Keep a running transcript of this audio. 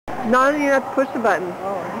No, you have to push the button.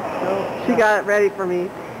 Oh, She got it ready for me.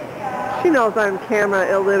 She knows I'm camera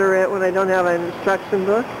illiterate when I don't have an instruction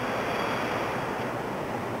book.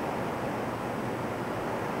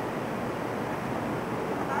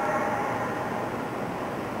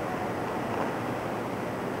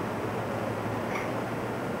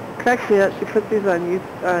 Correct me that she puts these on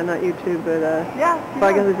YouTube, not YouTube, but yeah. Well,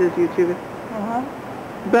 I guess it is YouTube.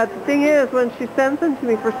 But the thing is, when she sends them to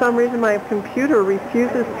me, for some reason my computer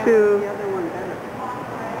refuses to. The other one better.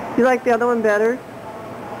 You like the other one better?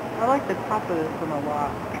 I like the top of this one a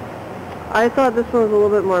lot. I thought this one was a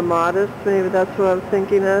little bit more modest. Maybe that's what I was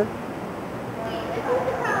thinking of.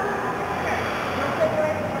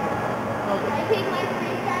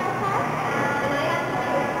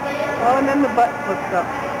 Oh, and then the butt flips up.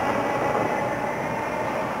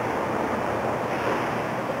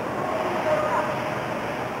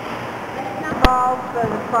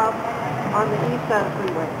 Across on the east side of the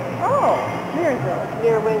freeway. Oh, near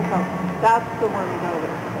Wincombe. That's the one to go to.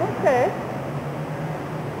 Okay.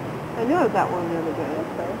 I knew it was that one the other day.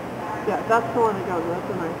 Okay. Yeah, that's the one to go to. That's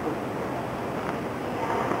a nice one.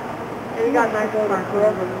 And you got nice Forever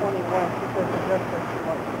parking. 21 because the difference you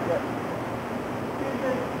want to get. Is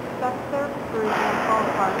it stuff there or is it fall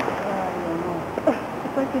apart? I don't know.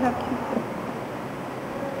 It's like they have cute.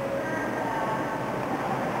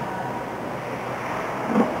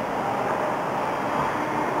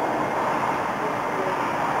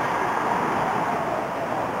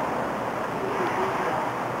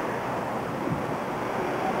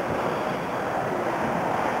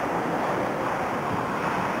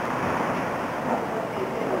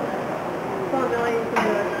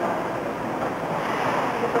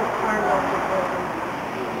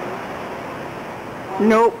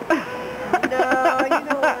 Nope. No, you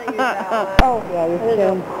don't want to use that one. Oh, yeah, you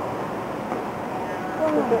can.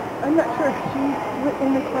 I'm not sure if she's in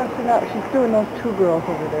the class or not. She's doing those two girls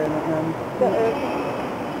over there.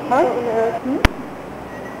 Huh?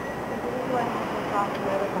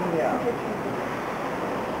 Yeah.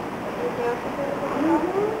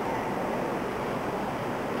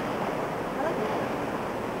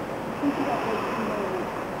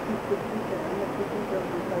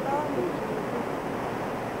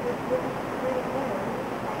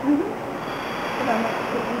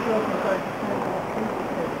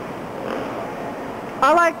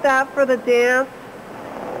 I like that for the dance.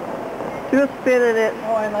 Do a spin in it.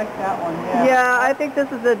 Oh, I like that one, yeah. Yeah, I think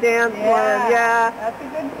this is the dance one. Yeah. That's a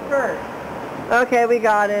good skirt. Okay, we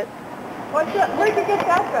got it. Where'd you get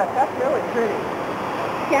that dress? That's really pretty.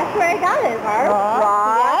 Guess where I got it, Barb? Ross?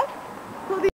 Ross?